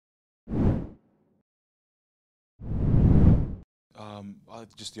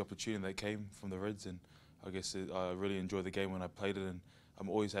Just the opportunity that came from the Reds, and I guess I really enjoyed the game when I played it, and I've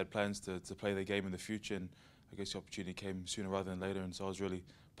always had plans to play the game in the future, and I guess the opportunity came sooner rather than later, and so I was really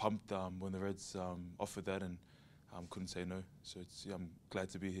pumped when the Reds offered that, and couldn't say no. So I'm glad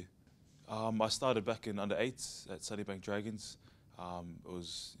to be here. I started back in under-8s at Sunnybank Dragons. It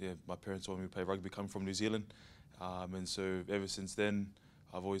was my parents wanted me to play rugby, coming from New Zealand, and so ever since then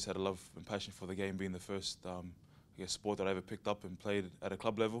I've always had a love and passion for the game, being the first I guess sport that I ever picked up and played at a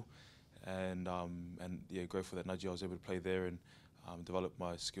club level, and grateful that Nudgee I was able to play there and develop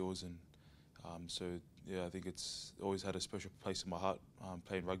my skills, and so I think it's always had a special place in my heart,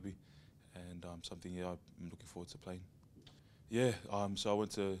 playing rugby, and something I'm looking forward to playing. So I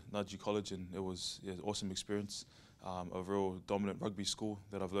went to Nudgee College, and it was an awesome experience. A real dominant rugby school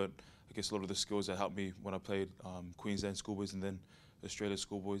that I've learned, I guess, a lot of the skills that helped me when I played Queensland schoolboys and then Australia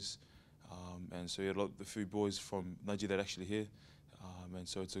schoolboys. And so the few boys from Nudgee that are actually here, and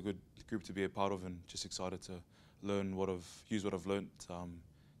so it's a good group to be a part of, and just excited to learn use what I've learned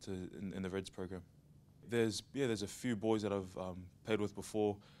in the Reds program. There's a few boys that I've played with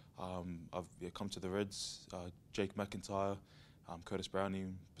before. I've come to the Reds, Jake McIntyre, Curtis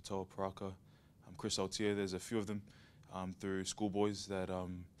Browning, Patel Paraka, Chris Altier. There's a few of them through schoolboys that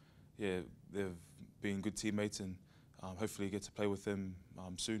they've been good teammates, and hopefully get to play with them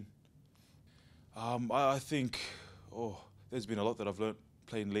soon. I think there's been a lot that I've learnt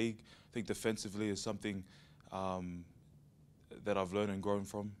playing league. I think defensively is something that I've learned and grown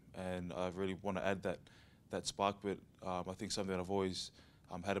from, and I really want to add that spark. But I think something that I've always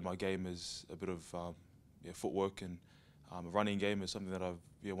had in my game is a bit of footwork, and a running game is something that I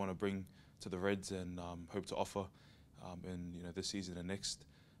want to bring to the Reds, and hope to offer in this season and next,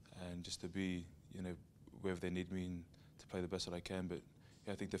 and just to be wherever they need me and to play the best that I can. But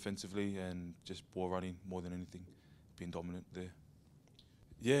I think defensively and just ball running more than anything, being dominant there.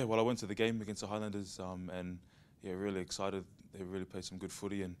 Well, I went to the game against the Highlanders, and really excited. They really played some good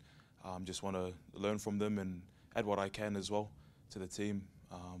footy, and just want to learn from them and add what I can as well to the team.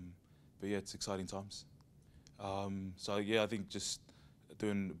 But it's exciting times. I think just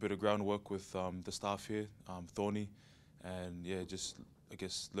doing a bit of groundwork with the staff here, Thorny, and just I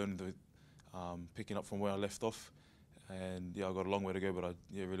guess learning picking up from where I left off. And I've got a long way to go, but I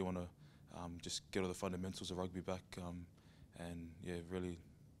really want to just get all the fundamentals of rugby back, and really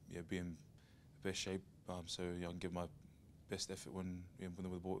be in the best shape, so I can give my best effort when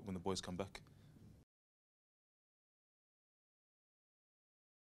the boys come back.